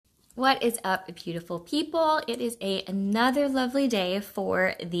What is up, beautiful people? It is another lovely day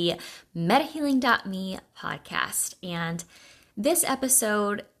for the MetaHealing.me podcast. And this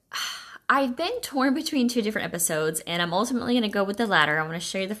episode, I've been torn between two different episodes, and I'm ultimately going to go with the latter. I want to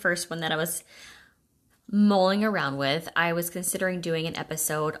show you the first one that I was mulling around with. I was considering doing an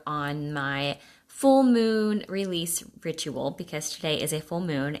episode on my full moon release ritual because today is a full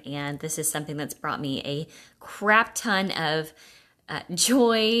moon, and this is something that's brought me a crap ton of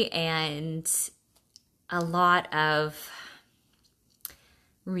joy and a lot of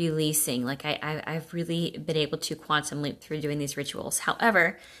releasing. Like I've really been able to quantum leap through doing these rituals.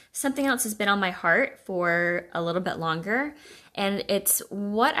 However, something else has been on my heart for a little bit longer, and it's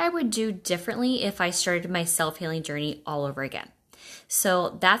what I would do differently if I started my self-healing journey all over again.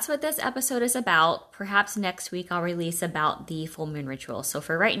 So that's what this episode is about. Perhaps next week I'll release about the full moon ritual. So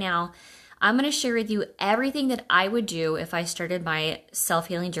for right now, I'm going to share with you everything that I would do if I started my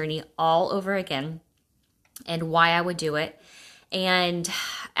self-healing journey all over again and why I would do it. And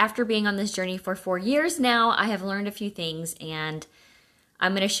after being on this journey for 4 years now, I have learned a few things, and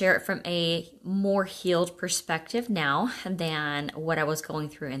I'm going to share it from a more healed perspective now than what I was going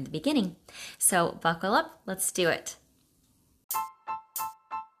through in the beginning. So buckle up. Let's do it.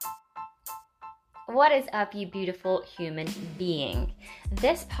 What is up, you beautiful human being?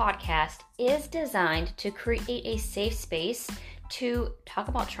 This podcast is designed to create a safe space to talk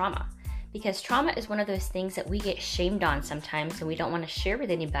about trauma, because trauma is one of those things that we get shamed on sometimes and we don't want to share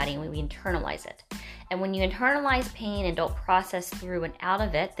with anybody, and we internalize it. And when you internalize pain and don't process through and out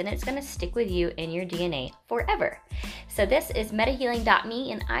of it, then it's going to stick with you in your DNA forever. So this is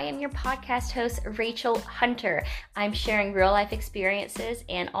MetaHealing.me, and I am your podcast host, Rachel Hunter. I'm sharing real life experiences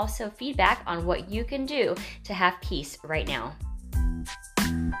and also feedback on what you can do to have peace right now.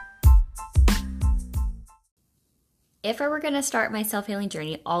 If I were going to start my self-healing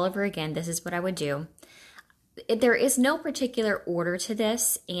journey all over again, this is what I would do. There is no particular order to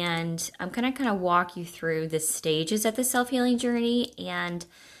this, and I'm going to kind of walk you through the stages of the self-healing journey and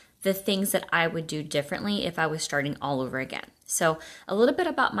the things that I would do differently if I was starting all over again. So a little bit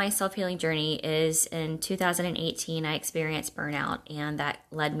about my self-healing journey is in 2018, I experienced burnout, and that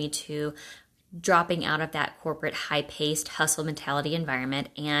led me to dropping out of that corporate high-paced hustle mentality environment,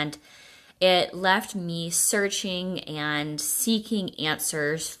 and it left me searching and seeking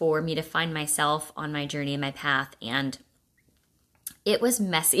answers for me to find myself on my journey and my path. And it was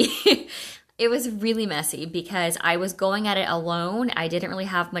messy. It was really messy because I was going at it alone. I didn't really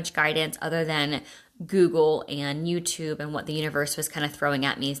have much guidance other than Google and YouTube and what the universe was kind of throwing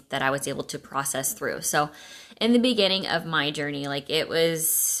at me that I was able to process through. So in the beginning of my journey, it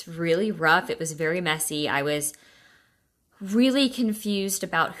was really rough. It was very messy. I was really confused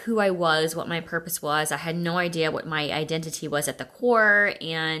about who I was, what my purpose was. I had no idea what my identity was at the core,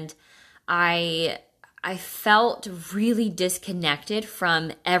 and I felt really disconnected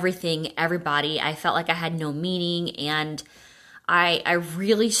from everything, everybody. I felt like I had no meaning, and I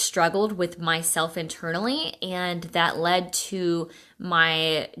really struggled with myself internally, and that led to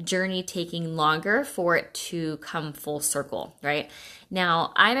my journey taking longer for it to come full circle, right?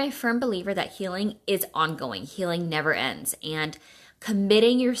 Now, I'm a firm believer that healing is ongoing. Healing never ends, and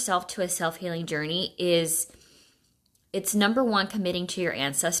committing yourself to a self-healing journey it's number one, committing to your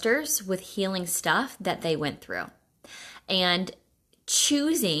ancestors with healing stuff that they went through and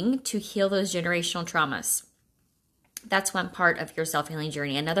choosing to heal those generational traumas. That's one part of your self-healing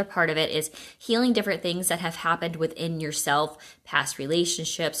journey. Another part of it is healing different things that have happened within yourself, past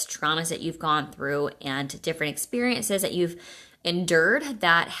relationships, traumas that you've gone through, and different experiences that you've endured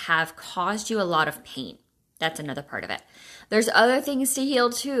that have caused you a lot of pain. That's another part of it. There's other things to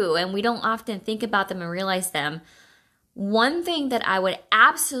heal too, and we don't often think about them and realize them. One thing that I would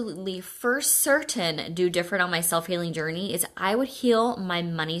absolutely for certain do different on my self-healing journey is I would heal my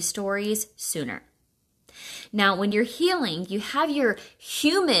money stories sooner. Now, when you're healing, you have your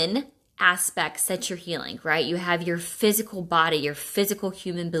human aspects that you're healing, right? You have your physical body, your physical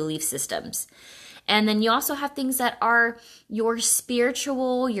human belief systems. And then you also have things that are your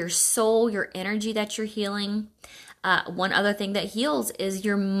spiritual, your soul, your energy that you're healing. One other thing that heals is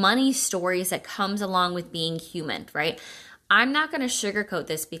your money stories that comes along with being human, right? I'm not going to sugarcoat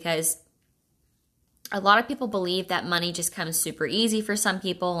this because a lot of people believe that money just comes super easy for some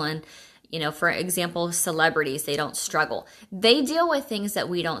people, and for example, celebrities, they don't struggle. They deal with things that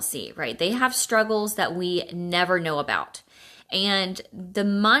we don't see, right? They have struggles that we never know about. And the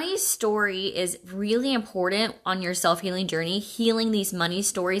money story is really important on your self-healing journey, healing these money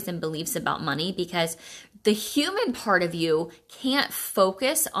stories and beliefs about money, because the human part of you can't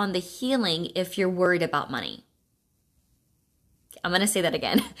focus on the healing if you're worried about money. I'm going to say that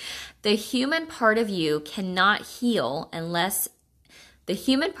again. The human part of you cannot heal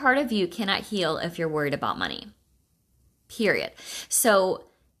if you're worried about money. Period. So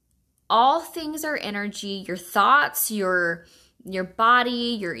all things are energy. Your thoughts, your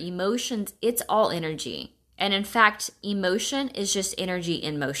body, your emotions, it's all energy. And in fact, emotion is just energy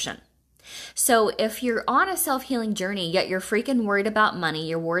in motion. So if you're on a self-healing journey, yet you're freaking worried about money,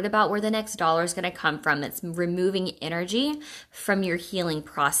 you're worried about where the next dollar is going to come from, it's removing energy from your healing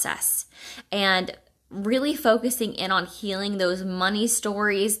process. And really focusing in on healing those money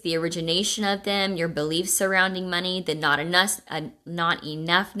stories, the origination of them, your beliefs surrounding money, the not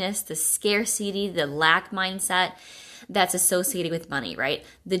enoughness, the scarcity, the lack mindset that's associated with money, right?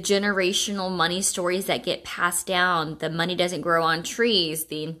 The generational money stories that get passed down, the money doesn't grow on trees,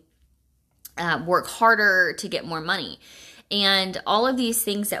 the work harder to get more money. And all of these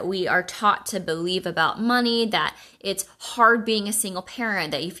things that we are taught to believe about money, that it's hard being a single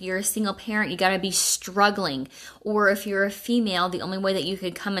parent, that if you're a single parent, you got to be struggling. Or if you're a female, the only way that you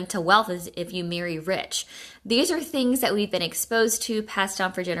could come into wealth is if you marry rich. These are things that we've been exposed to, passed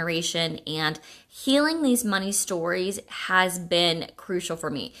down for generation, and healing these money stories has been crucial for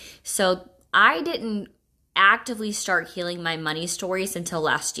me. So I didn't actively start healing my money stories until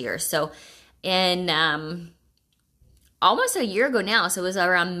last year. So in almost a year ago now, so it was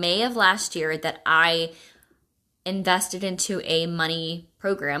around May of last year that I invested into a money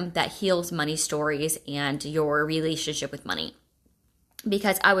program that heals money stories and your relationship with money.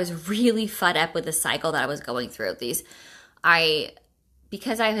 Because I was really fed up with the cycle that I was going through.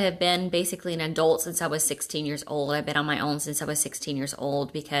 Because I have been basically an adult since I was 16 years old. I've been on my own since I was 16 years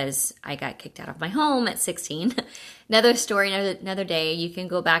old because I got kicked out of my home at 16. Another story, another day. You can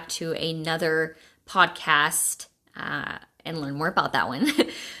go back to another podcast and learn more about that one.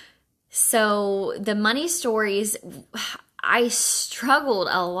 So the money stories, I struggled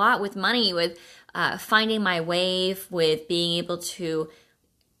a lot with money, with finding my way, with being able to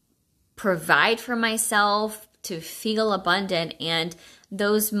provide for myself, to feel abundant. And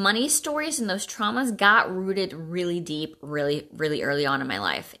those money stories and those traumas got rooted really deep, really, really early on in my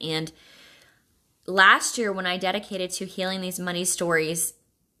life. And last year, when I dedicated to healing these money stories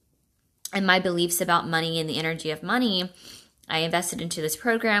and my beliefs about money and the energy of money, I invested into this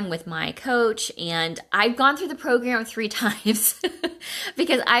program with my coach, and I've gone through the program 3 times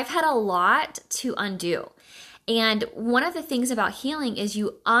because I've had a lot to undo. And one of the things about healing is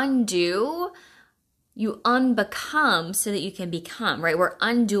you unbecome so that you can become, right? We're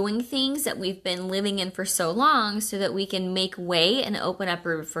undoing things that we've been living in for so long so that we can make way and open up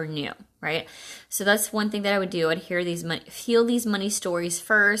room for new, right? So that's one thing that I would do. I'd heal these money stories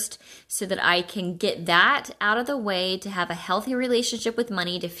first so that I can get that out of the way, to have a healthy relationship with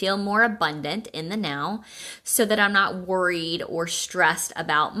money, to feel more abundant in the now, so that I'm not worried or stressed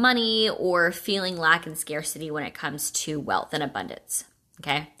about money or feeling lack and scarcity when it comes to wealth and abundance.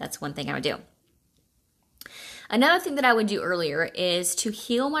 Okay, that's one thing I would do. Another thing that I would do earlier is to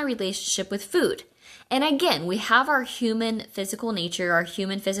heal my relationship with food. And again, we have our human physical nature, our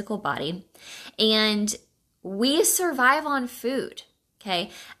human physical body, and we survive on food, okay?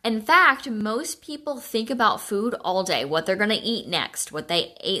 In fact, most people think about food all day, what they're going to eat next, what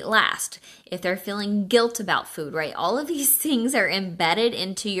they ate last, if they're feeling guilt about food, right? All of these things are embedded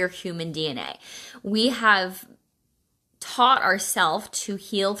into your human DNA. We have taught ourselves to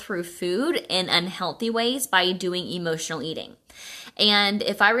heal through food in unhealthy ways by doing emotional eating. And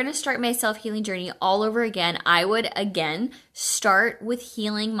if I were going to start my self-healing journey all over again, I would again start with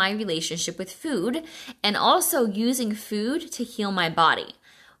healing my relationship with food and also using food to heal my body.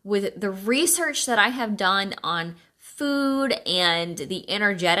 With the research that I have done on food and the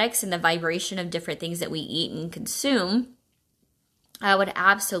energetics and the vibration of different things that we eat and consume, I would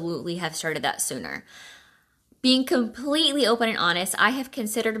absolutely have started that sooner. Being completely open and honest, I have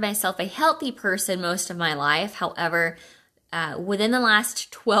considered myself a healthy person most of my life. However, within the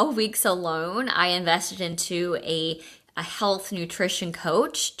last 12 weeks alone, I invested into a health nutrition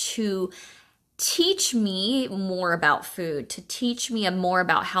coach to teach me more about food, to teach me more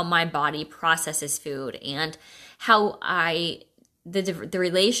about how my body processes food and how the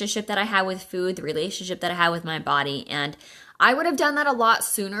relationship that I have with food, the relationship that I have with my body. And I would have done that a lot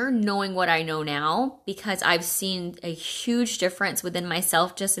sooner, knowing what I know now, because I've seen a huge difference within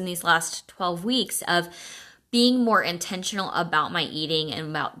myself just in these last 12 weeks of being more intentional about my eating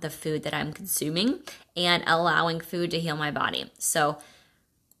and about the food that I'm consuming and allowing food to heal my body. So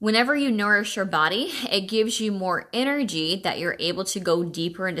whenever you nourish your body, it gives you more energy that you're able to go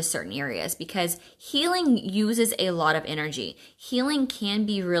deeper into certain areas, because healing uses a lot of energy. Healing can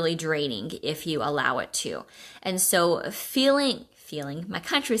be really draining if you allow it to. And so feeling feeling, my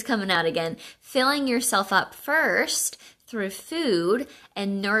country's coming out again, filling yourself up first through food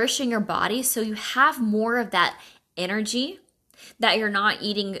and nourishing your body so you have more of that energy, that you're not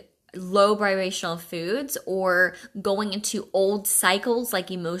eating low vibrational foods or going into old cycles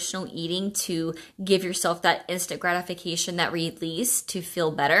like emotional eating to give yourself that instant gratification, that release to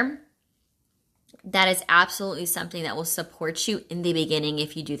feel better. That is absolutely something that will support you in the beginning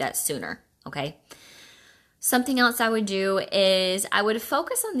if you do that sooner, okay? Something else I would do is I would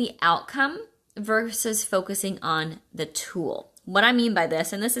focus on the outcome versus focusing on the tool. What I mean by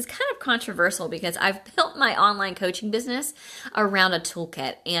this, and this is kind of controversial because I've built my online coaching business around a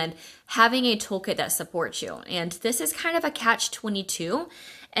toolkit and having a toolkit that supports you. And this is kind of a catch-22.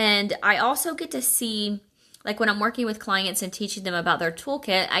 And I also get to see, like when I'm working with clients and teaching them about their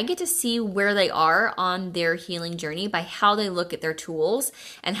toolkit, I get to see where they are on their healing journey by how they look at their tools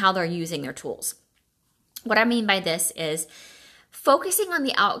and how they're using their tools. What I mean by this is focusing on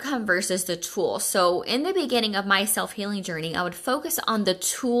the outcome versus the tool. So in the beginning of my self-healing journey, I would focus on the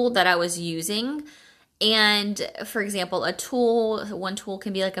tool that I was using. And for example, one tool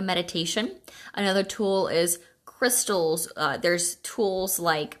can be like a meditation. Another tool is crystals. There's tools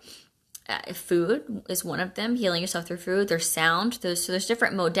like food is one of them, healing yourself through food. There's sound. So there's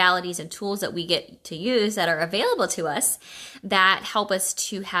different modalities and tools that we get to use that are available to us that help us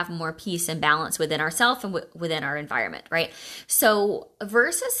to have more peace and balance within ourselves and within our environment, right? So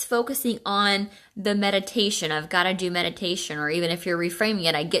versus focusing on the meditation, I've got to do meditation, or even if you're reframing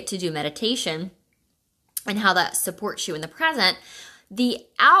it, I get to do meditation, and how that supports you in the present. The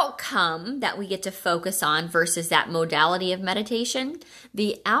outcome that we get to focus on versus that modality of meditation,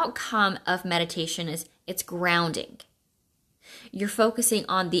 the outcome of meditation is it's grounding. You're focusing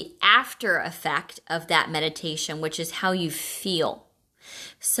on the after effect of that meditation, which is how you feel.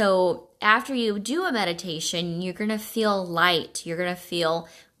 So after you do a meditation, you're going to feel light. You're going to feel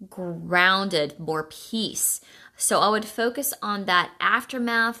grounded, more peace. So I would focus on that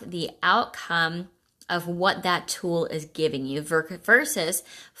aftermath, the outcome of what that tool is giving you versus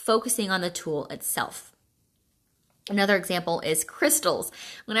focusing on the tool itself. Another example is crystals.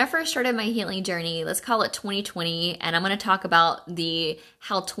 When I first started my healing journey, let's call it 2020, and I'm going to talk about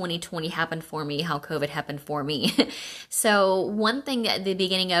how 2020 happened for me, how COVID happened for me. So one thing at the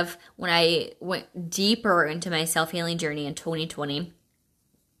beginning of when I went deeper into my self-healing journey in 2020,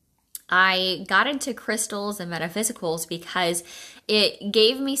 I got into crystals and metaphysicals because it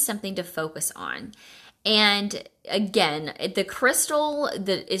gave me something to focus on. And again, the crystal,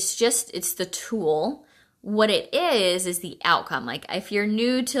 it's the tool. What it is the outcome. Like if you're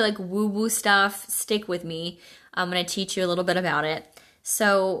new to like woo-woo stuff, stick with me. I'm going to teach you a little bit about it.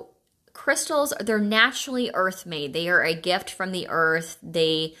 So crystals, they're naturally earth made. They are a gift from the earth.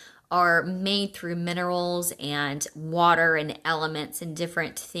 They are made through minerals and water and elements and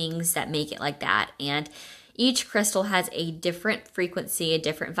different things that make it like that. And each crystal has a different frequency, a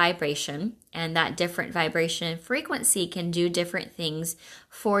different vibration, and that different vibration and frequency can do different things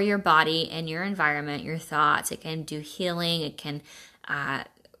for your body and your environment, your thoughts. It can do healing. It can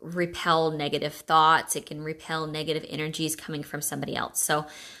repel negative thoughts. It can repel negative energies coming from somebody else. So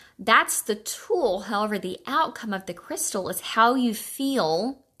that's the tool. However, the outcome of the crystal is how you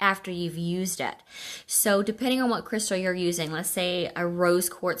feel after you've used it. So depending on what crystal you're using, let's say a rose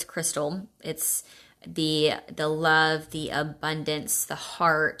quartz crystal, it's the love, the abundance, the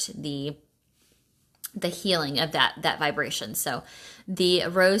heart, the healing of that vibration. So the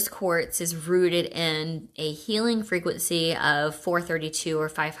rose quartz is rooted in a healing frequency of 432 or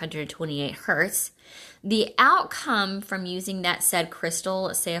 528 hertz. The outcome from using that said crystal,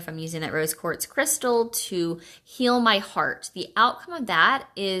 let's say if I'm using that rose quartz crystal to heal my heart, the outcome of that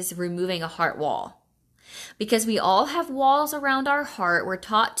is removing a heart wall. Because we all have walls around our heart. We're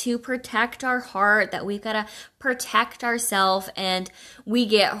taught to protect our heart, that we've got to protect ourselves, and we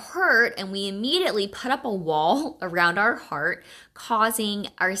get hurt and we immediately put up a wall around our heart, causing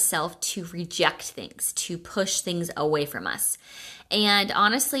ourselves to reject things, to push things away from us. And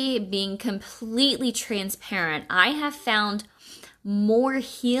honestly, being completely transparent, I have found more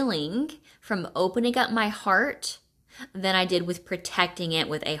healing from opening up my heart than I did with protecting it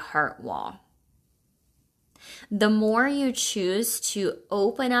with a heart wall. The more you choose to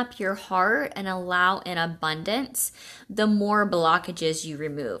open up your heart and allow in abundance, the more blockages you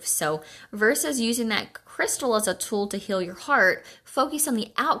remove. So versus using that crystal as a tool to heal your heart, focus on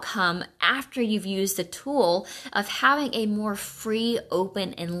the outcome after you've used the tool of having a more free,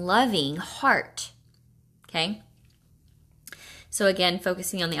 open, and loving heart. Okay? So again,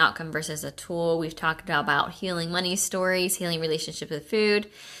 focusing on the outcome versus a tool. We've talked about healing money stories, healing relationships with food.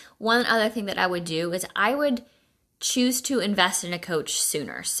 One other thing that I would do is I would choose to invest in a coach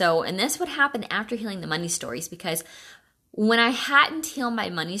sooner. So, and this would happen after healing the money stories, because when I hadn't healed my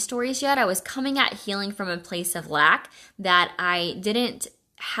money stories yet, I was coming at healing from a place of lack, that I didn't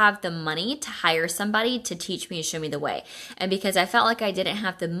have the money to hire somebody to teach me and show me the way. And because I felt like I didn't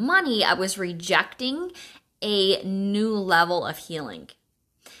have the money, I was rejecting a new level of healing.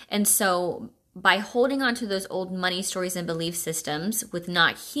 And so by holding on to those old money stories and belief systems, with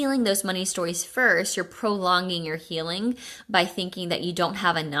not healing those money stories first, you're prolonging your healing by thinking that you don't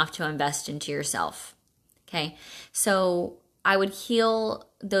have enough to invest into yourself. Okay, so I would heal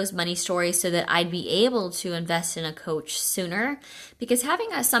those money stories so that I'd be able to invest in a coach sooner, because having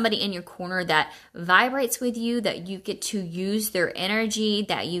somebody in your corner that vibrates with you, that you get to use their energy,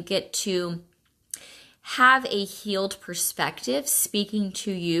 that you get to have a healed perspective speaking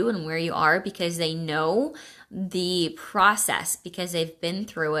to you and where you are, because they know the process, because they've been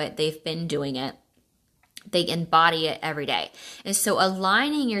through it, they've been doing it. They embody it every day. And so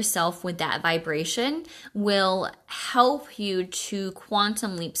aligning yourself with that vibration will help you to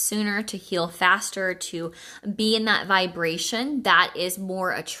quantum leap sooner, to heal faster, to be in that vibration that is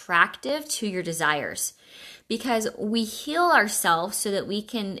more attractive to your desires. Because we heal ourselves so that we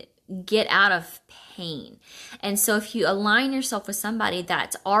can get out of pain. And so if you align yourself with somebody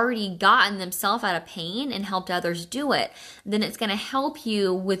that's already gotten themselves out of pain and helped others do it, then it's going to help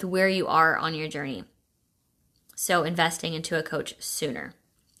you with where you are on your journey. So investing into a coach sooner.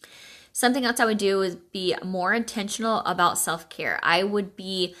 Something else I would do is be more intentional about self-care. I would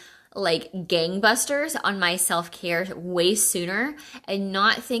be like gangbusters on my self-care way sooner, and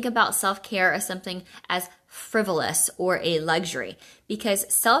not think about self-care as something as frivolous or a luxury,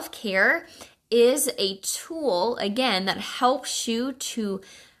 because self-care is a tool, again, that helps you to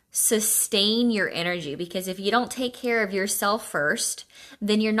sustain your energy. Because if you don't take care of yourself first,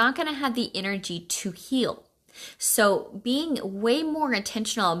 then you're not going to have the energy to heal. So being way more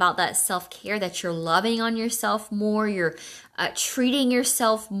intentional about that self-care, that you're loving on yourself more, you're treating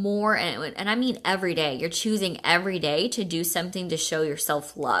yourself more, and I mean every day. You're choosing every day to do something to show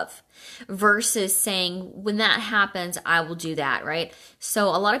yourself love, versus saying, when that happens, I will do that, right? So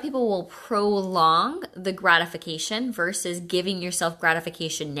a lot of people will prolong the gratification versus giving yourself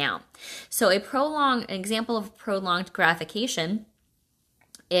gratification now. So an example of prolonged gratification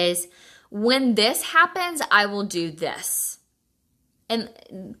is, when this happens, I will do this. And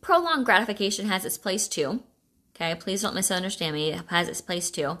prolonged gratification has its place too. Okay, please don't misunderstand me. It has its place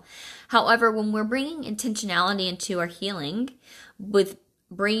too. However, when we're bringing intentionality into our healing, with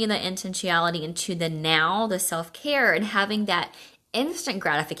bringing the intentionality into the now, the self-care, and having that instant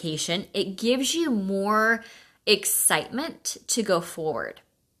gratification, it gives you more excitement to go forward.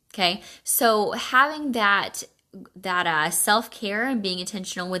 Okay, so having that self-care and being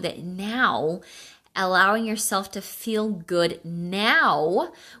intentional with it now, allowing yourself to feel good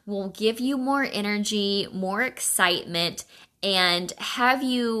now, will give you more energy, more excitement, and have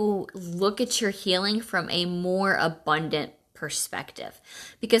you look at your healing from a more abundant perspective.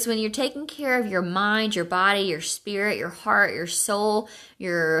 Because when you're taking care of your mind, your body, your spirit, your heart, your soul,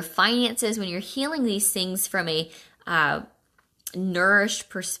 your finances, when you're healing these things from a nourished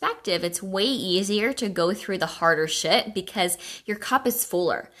perspective, it's way easier to go through the harder shit, because your cup is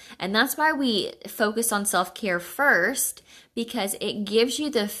fuller. And that's why we focus on self-care first, because it gives you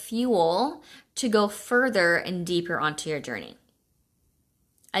the fuel to go further and deeper onto your journey.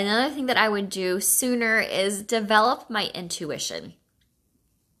 Another thing that I would do sooner is develop my intuition.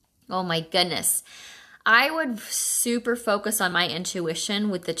 Oh my goodness. I would super focus on my intuition,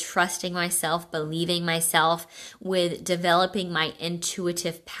 with the trusting myself, believing myself, with developing my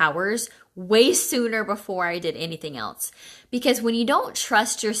intuitive powers way sooner before I did anything else. Because when you don't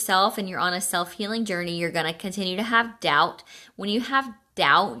trust yourself and you're on a self-healing journey, you're going to continue to have doubt. When you have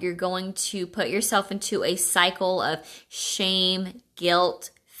doubt, you're going to put yourself into a cycle of shame, guilt,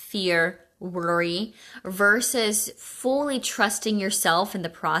 fear, worry, versus fully trusting yourself in the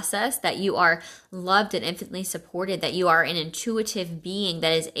process, that you are loved and infinitely supported, that you are an intuitive being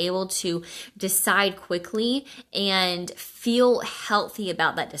that is able to decide quickly and feel healthy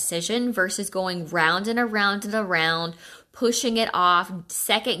about that decision, versus going round and around and around, pushing it off,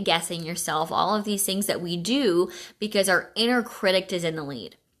 second guessing yourself, all of these things that we do because our inner critic is in the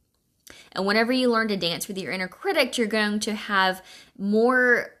lead. And whenever you learn to dance with your inner critic, you're going to have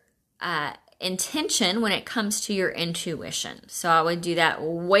more intention when it comes to your intuition. So I would do that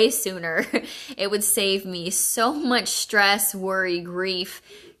way sooner. It would save me so much stress, worry, grief,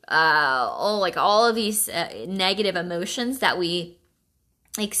 all of these negative emotions that we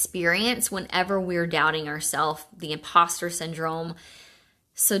experience whenever we're doubting ourselves, the imposter syndrome,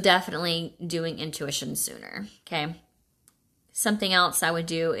 So definitely doing intuition sooner, okay? Something else I would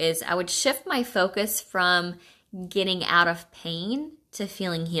do is I would shift my focus from getting out of pain to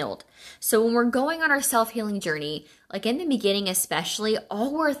feeling healed. So when we're going on our self-healing journey, like in the beginning especially,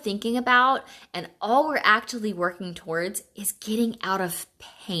 all we're thinking about and all we're actively working towards is getting out of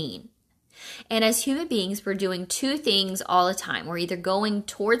pain. And as human beings, we're doing two things all the time. We're either going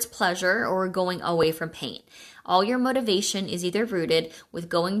towards pleasure or we're going away from pain. All your motivation is either rooted with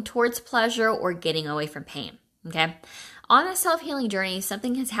going towards pleasure or getting away from pain, okay? On the self-healing journey,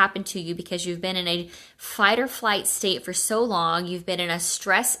 something has happened to you because you've been in a fight or flight state for so long. You've been in a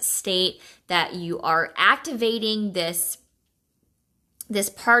stress state that you are activating this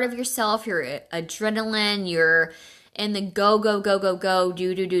part of yourself, your adrenaline, you're in the go,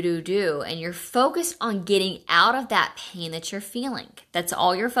 do, and you're focused on getting out of that pain that you're feeling. That's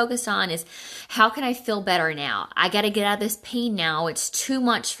all you're focused on is, how can I feel better now? I got to get out of this pain now. It's too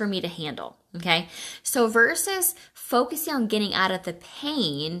much for me to handle, okay? So versus focusing on getting out of the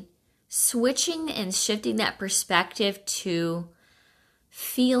pain, switching and shifting that perspective to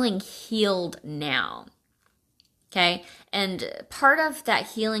feeling healed now. Okay. And part of that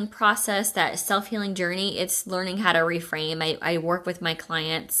healing process, that self-healing journey, it's learning how to reframe. I work with my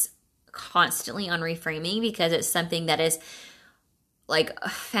clients constantly on reframing because it's something that is like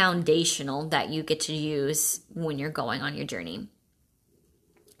foundational that you get to use when you're going on your journey.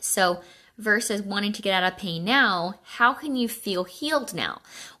 So versus wanting to get out of pain now, how can you feel healed now?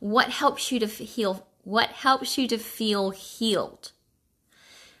 What helps you to heal? What helps you to feel healed?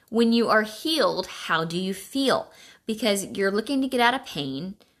 When you are healed, how do you feel? Because you're looking to get out of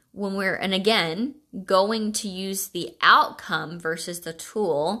pain and again, going to use the outcome versus the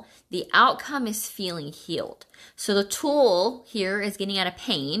tool. The outcome is feeling healed. So the tool here is getting out of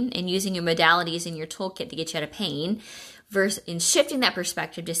pain and using your modalities in your toolkit to get you out of pain, versus in shifting that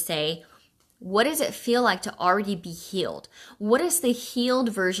perspective to say, what does it feel like to already be healed? What does the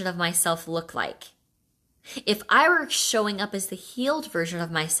healed version of myself look like? If I were showing up as the healed version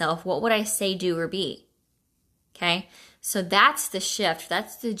of myself, what would I say, do, or be? Okay, so that's the shift.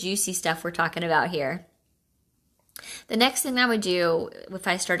 That's the juicy stuff we're talking about here. The next thing I would do if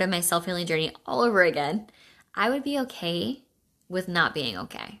I started my self-healing journey all over again, I would be okay with not being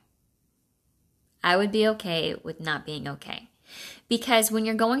okay. I would be okay with not being okay. Because when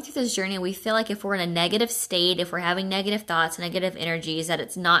you're going through this journey, we feel like if we're in a negative state, if we're having negative thoughts, negative energies, that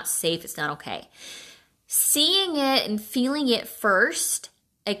it's not safe, it's not okay. Seeing it and feeling it first,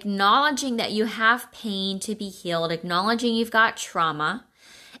 acknowledging that you have pain to be healed, acknowledging you've got trauma,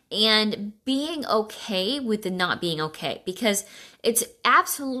 and being okay with the not being okay. Because it's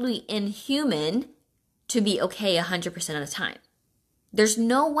absolutely inhuman to be okay 100% of the time. There's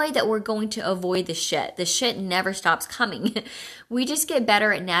no way that we're going to avoid the shit. The shit never stops coming. We just get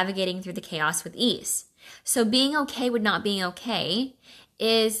better at navigating through the chaos with ease. So being okay with not being okay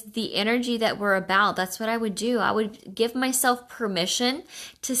is the energy that we're about. That's what I would do. I would give myself permission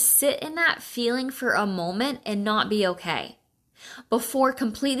to sit in that feeling for a moment and not be okay, before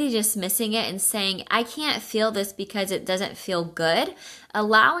completely dismissing it and saying, I can't feel this because it doesn't feel good.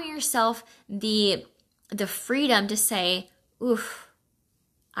 Allowing yourself the freedom to say, oof,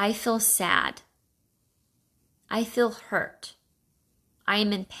 I feel sad. I feel hurt. I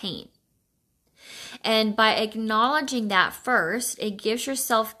am in pain. And by acknowledging that first, it gives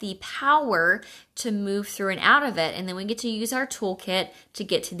yourself the power to move through and out of it. And then we get to use our toolkit to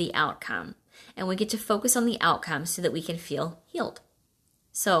get to the outcome. And we get to focus on the outcome so that we can feel healed.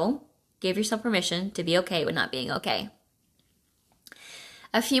 So give yourself permission to be okay with not being okay.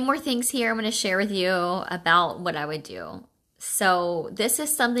 A few more things here I'm going to share with you about what I would do. So this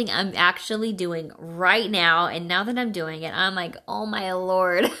is something I'm actually doing right now. And now that I'm doing it, I'm like, oh my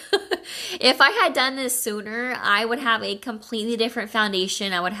Lord. If I had done this sooner, I would have a completely different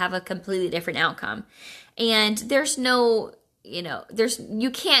foundation. I would have a completely different outcome. And there's no,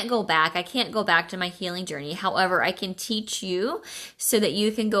 you can't go back. I can't go back to my healing journey. However, I can teach you so that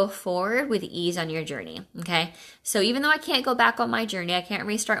you can go forward with ease on your journey. Okay. So even though I can't go back on my journey, I can't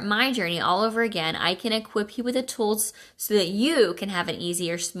restart my journey all over again. I can equip you with the tools so that you can have an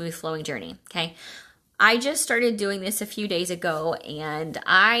easier, smooth flowing journey. Okay. I just started doing this a few days ago, and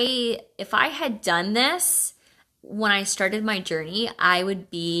if I had done this when I started my journey, I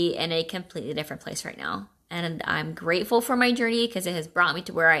would be in a completely different place right now. And I'm grateful for my journey because it has brought me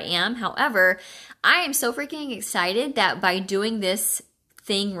to where I am. However, I am so freaking excited that by doing this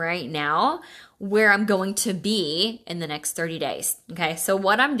thing right now, where I'm going to be in the next 30 days. Okay, so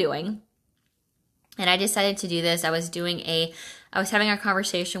what I'm doing And I decided to do this. I was having a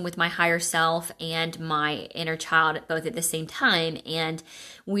conversation with my higher self and my inner child both at the same time. And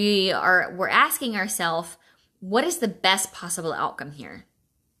we're asking ourselves, what is the best possible outcome here?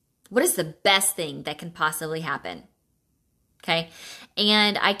 What is the best thing that can possibly happen? Okay.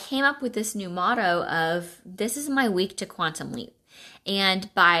 And I came up with this new motto of, this is my week to quantum leap.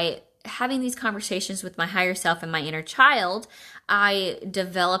 And by having these conversations with my higher self and my inner child, I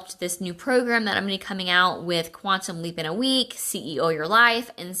developed this new program that I'm going to be coming out with, Quantum Leap in a Week, CEO Your Life.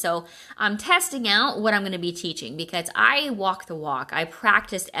 And so I'm testing out what I'm going to be teaching because I walk the walk. I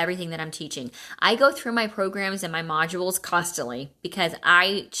practice everything that I'm teaching. I go through my programs and my modules constantly because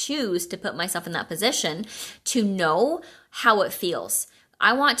I choose to put myself in that position to know how it feels.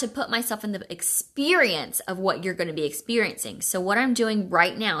 I want to put myself in the experience of what you're going to be experiencing. So what I'm doing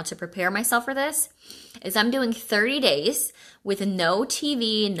right now to prepare myself for this is I'm doing 30 days with no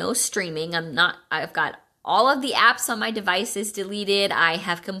TV, no streaming. I've got all of the apps on my devices deleted. I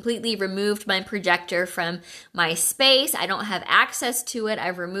have completely removed my projector from my space. I don't have access to it.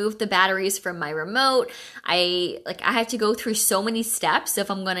 I've removed the batteries from my remote. I have to go through so many steps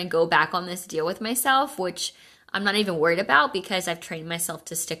if I'm going to go back on this deal with myself, which I'm not even worried about because I've trained myself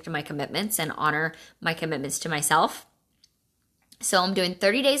to stick to my commitments and honor my commitments to myself. So I'm doing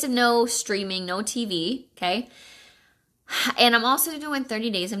 30 days of no streaming, no TV, okay? And I'm also doing 30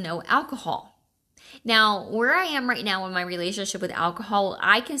 days of no alcohol. Now, where I am right now in my relationship with alcohol,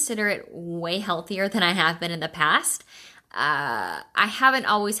 I consider it way healthier than I have been in the past. I haven't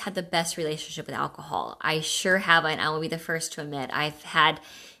always had the best relationship with alcohol. I sure haven't. I will be the first to admit I've had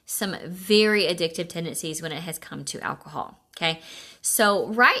some very addictive tendencies when it has come to alcohol. Okay. So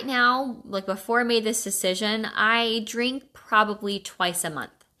right now, like before I made this decision, I drink probably twice a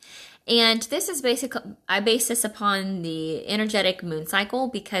month. And this is I base this upon the energetic moon cycle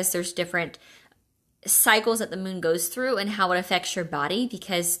because there's different cycles that the moon goes through and how it affects your body.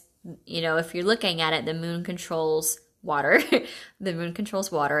 Because, if you're looking at it, the moon controls water. The moon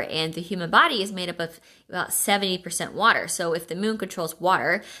controls water, and the human body is made up of about 70% water. So if the moon controls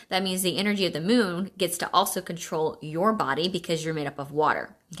water, that means the energy of the moon gets to also control your body because you're made up of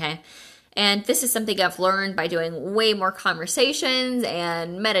water. Okay. And this is something I've learned by doing way more conversations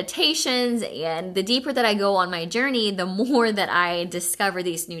and meditations. And the deeper that I go on my journey, the more that I discover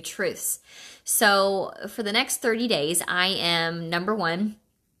these new truths. So for the next 30 days, I am, number one,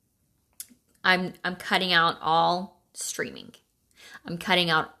 I'm cutting out all streaming. I'm cutting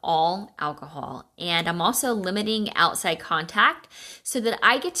out all alcohol, and I'm also limiting outside contact so that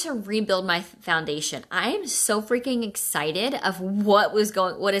I get to rebuild my foundation. I am so freaking excited of what is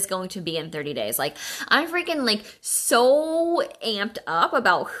going to be in 30 days. Like, I'm freaking so amped up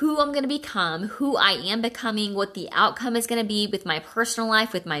about who I'm going to become, who I am becoming, what the outcome is going to be with my personal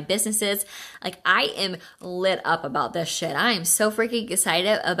life, with my businesses. I am lit up about this shit. I am so freaking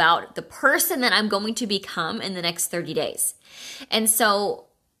excited about the person that I'm going to become in the next 30 days. And so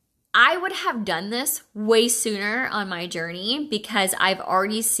I would have done this way sooner on my journey because I've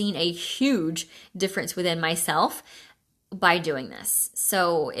already seen a huge difference within myself by doing this.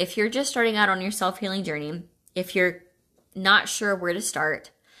 So if you're just starting out on your self-healing journey, if you're not sure where to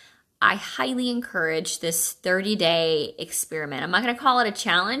start, I highly encourage this 30-day experiment. I'm not going to call it a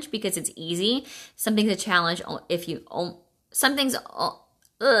challenge because it's easy. Something's a challenge something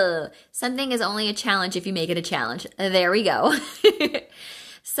is only a challenge if you make it a challenge. There we go.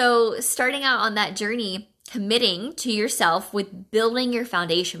 So starting out on that journey, committing to yourself with building your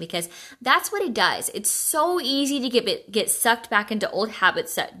foundation, because that's what it does. It's so easy to get sucked back into old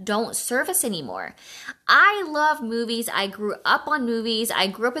habits that don't serve us anymore. I love movies. I grew up on movies. I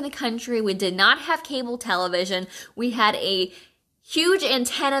grew up in the country. We did not have cable television. We had a huge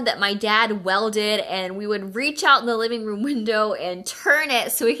antenna that my dad welded, and we would reach out in the living room window and turn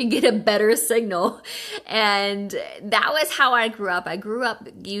it so we could get a better signal. And that was how I grew up. I grew up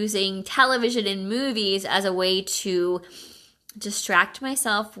using television and movies as a way to distract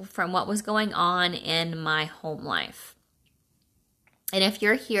myself from what was going on in my home life. And if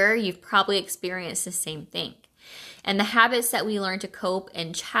you're here, you've probably experienced the same thing. And the habits that we learn to cope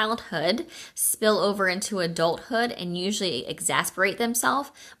in childhood spill over into adulthood and usually exasperate themselves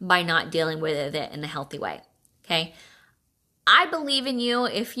by not dealing with it in a healthy way. Okay. I believe in you.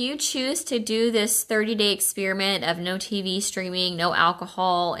 If you choose to do this 30-day experiment of no TV streaming, no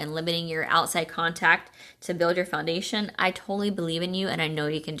alcohol, and limiting your outside contact to build your foundation, I totally believe in you, and I know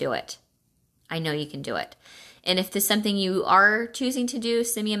you can do it. I know you can do it. And if there's something you are choosing to do,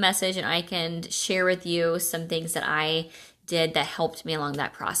 send me a message and I can share with you some things that I did that helped me along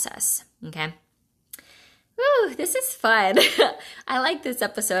that process. Okay. Whew, this is fun. I like this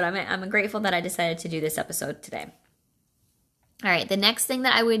episode. I'm grateful that I decided to do this episode today. All right, the next thing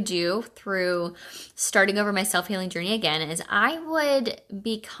that I would do through starting over my self-healing journey again is I would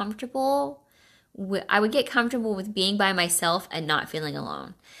get comfortable with being by myself and not feeling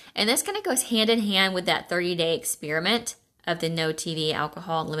alone. And this kind of goes hand in hand with that 30-day experiment of the no TV,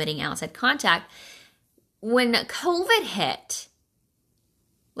 alcohol, limiting outside contact. When COVID hit,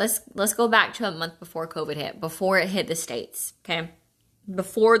 let's go back to a month before COVID hit, before it hit the States, okay?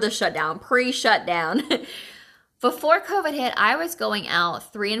 Before the shutdown, pre-shutdown. Before COVID hit, I was going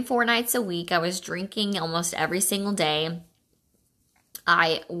out 3 and 4 nights a week. I was drinking almost every single day.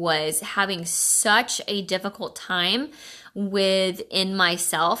 I was having such a difficult time within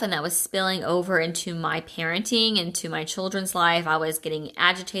myself, and that was spilling over into my parenting, into my children's life. I was getting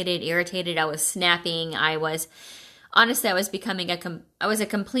agitated, irritated. I was snapping. I was becoming I was a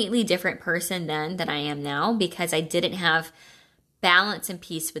completely different person then than I am now because I didn't have balance and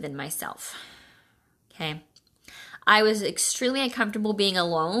peace within myself. Okay. I was extremely uncomfortable being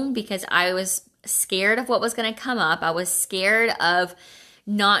alone because I was scared of what was going to come up. I was scared of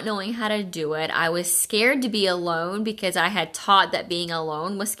not knowing how to do it. I was scared to be alone because I had taught that being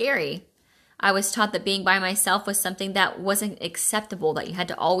alone was scary. I was taught that being by myself was something that wasn't acceptable, that you had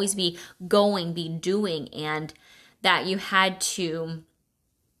to always be going, be doing, and that you had to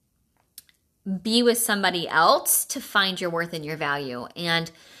be with somebody else to find your worth and your value.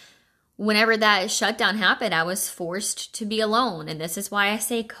 And whenever that shutdown happened, I was forced to be alone. And this is why I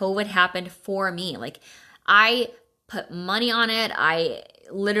say COVID happened for me. Like, I put money on it.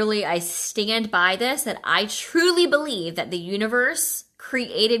 I stand by this, that I truly believe that the universe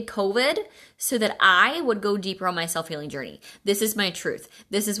created COVID so that I would go deeper on my self-healing journey. This is my truth.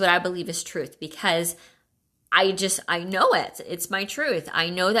 This is what I believe is truth because I know it. It's my truth. I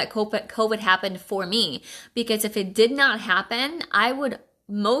know that COVID happened for me because if it did not happen, I would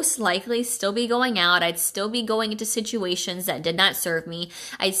most likely still be going out. I'd still be going into situations that did not serve me.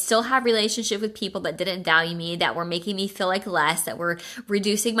 I'd still have relationship with people that didn't value me, that were making me feel like less, that were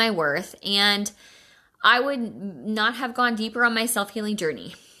reducing my worth. And I would not have gone deeper on my self-healing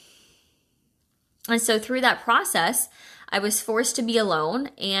journey. And so through that process, I was forced to be alone,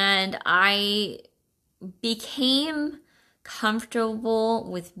 and I became comfortable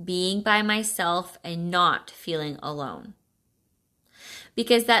with being by myself and not feeling alone.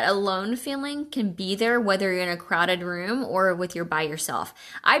 Because that alone feeling can be there whether you're in a crowded room or with you're by yourself.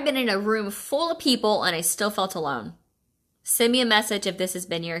 I've been in a room full of people and I still felt alone. Send me a message if this has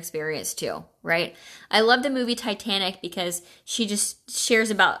been your experience too, right? I love the movie Titanic because she just shares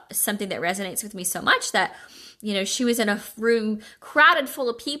about something that resonates with me so much that, you know, she was in a room crowded full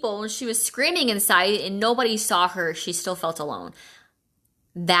of people and she was screaming inside and nobody saw her. She still felt alone.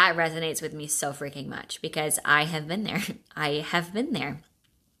 That resonates with me so freaking much because I have been there. I have been there.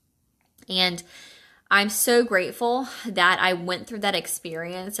 And I'm so grateful that I went through that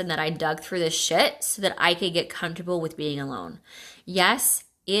experience and that I dug through this shit so that I could get comfortable with being alone. Yes,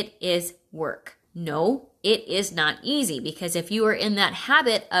 it is work. No, it is not easy because if you are in that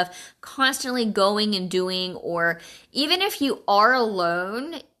habit of constantly going and doing, or even if you are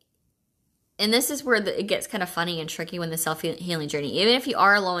alone, and this is where it gets kind of funny and tricky when the self-healing journey, even if you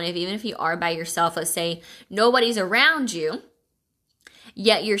are alone, even if you are by yourself, let's say nobody's around you,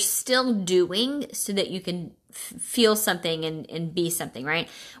 yet you're still doing so that you can feel something and be something, right?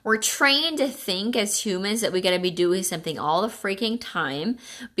 We're trained to think as humans that we got to be doing something all the freaking time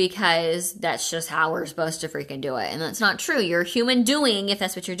because that's just how we're supposed to freaking do it. And that's not true. You're a human doing if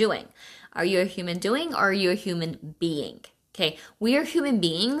that's what you're doing. Are you a human doing or are you a human being? Okay, we are human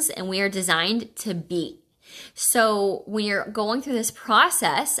beings and we are designed to be. So when you're going through this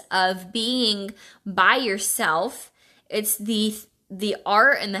process of being by yourself, it's the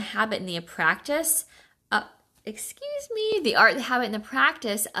art and the habit and the practice, the art, the habit, and the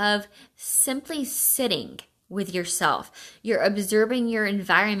practice of simply sitting with yourself. You're observing your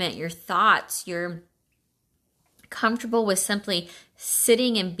environment, your thoughts, you're comfortable with simply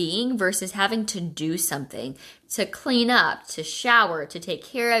sitting and being versus having to do something, to clean up, to shower, to take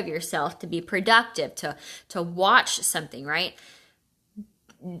care of yourself, to be productive, to watch something, right?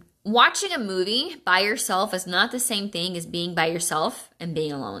 Watching a movie by yourself is not the same thing as being by yourself and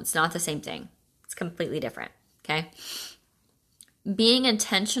being alone. It's not the same thing. It's completely different, okay? Being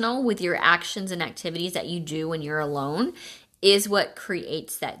intentional with your actions and activities that you do when you're alone is what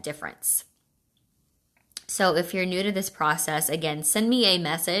creates that difference. So if you're new to this process, again, send me a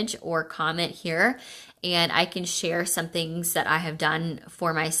message or comment here and I can share some things that I have done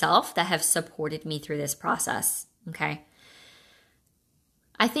for myself that have supported me through this process, okay?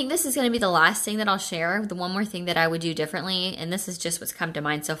 I think this is going to be the last thing that I'll share. The one more thing that I would do differently, and this is just what's come to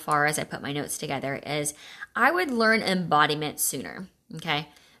mind so far as I put my notes together, is I would learn embodiment sooner. Okay.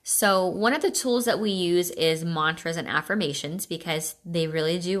 So one of the tools that we use is mantras and affirmations because they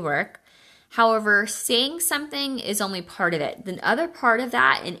really do work. However, saying something is only part of it. The other part of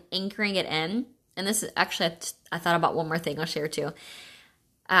that and anchoring it in, and this is actually, I thought about one more thing I'll share too.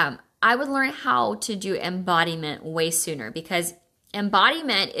 I would learn how to do embodiment way sooner because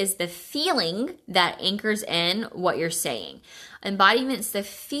embodiment is the feeling that anchors in what you're saying. Embodiment's the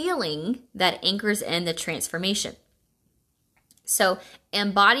feeling that anchors in the transformation. So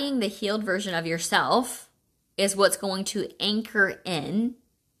embodying the healed version of yourself is what's going to anchor in.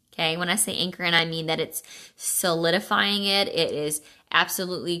 Okay, when I say anchor in, I mean that it's solidifying it. It is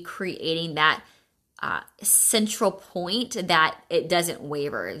absolutely creating that central point that it doesn't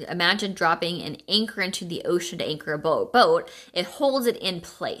waver. Imagine dropping an anchor into the ocean to anchor a boat. It holds it in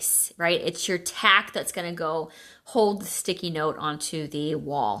place, right? It's your tack that's going to go hold the sticky note onto the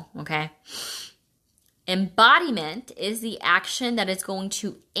wall, okay? Embodiment is the action that is going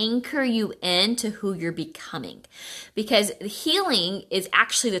to anchor you into who you're becoming because healing is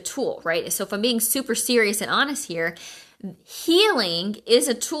actually the tool, right? So if I'm being super serious and honest here, healing is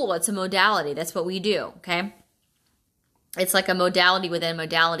a tool. It's a modality. That's what we do, okay? It's like a modality within a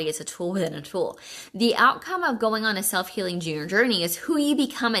modality. It's a tool within a tool. The outcome of going on a self-healing journey is who you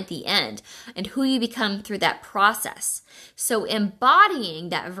become at the end and who you become through that process. So embodying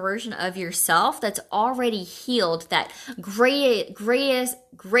that version of yourself that's already healed, that greatest,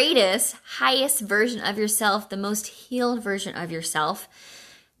 highest version of yourself, the most healed version of yourself,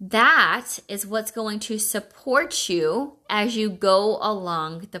 that is what's going to support you as you go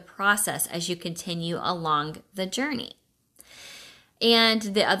along the process, as you continue along the journey. And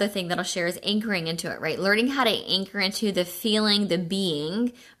the other thing that I'll share is anchoring into it, right? Learning how to anchor into the feeling, the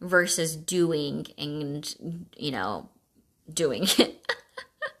being versus doing and, doing it.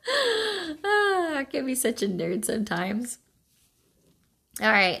 I can be such a nerd sometimes.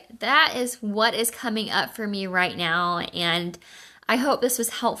 All right, that is what is coming up for me right now. And I hope this was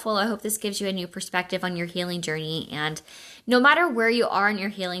helpful. I hope this gives you a new perspective on your healing journey. And no matter where you are in your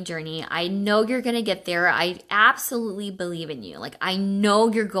healing journey, I know you're going to get there. I absolutely believe in you. Like, I know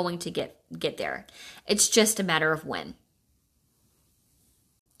you're going to get there. It's just a matter of when.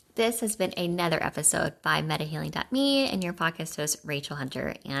 This has been another episode by MetaHealing.me and your podcast host, Rachel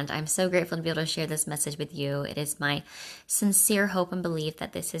Hunter. And I'm so grateful to be able to share this message with you. It is my sincere hope and belief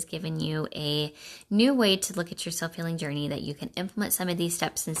that this has given you a new way to look at your self-healing journey, that you can implement some of these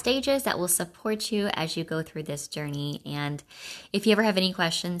steps and stages that will support you as you go through this journey. And if you ever have any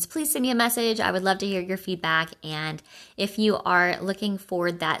questions, please send me a message. I would love to hear your feedback. And if you are looking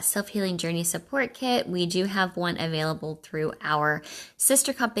for that self-healing journey support kit, we do have one available through our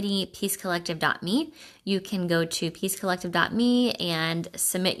sister company, peacecollective.me. You can go to peacecollective.me and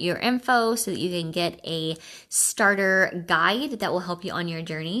submit your info so that you can get a starter guide that will help you on your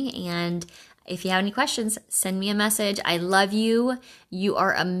journey. And if you have any questions, send me a message. I love you. You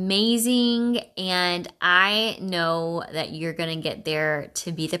are amazing. And I know that you're going to get there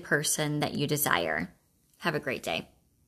to be the person that you desire. Have a great day.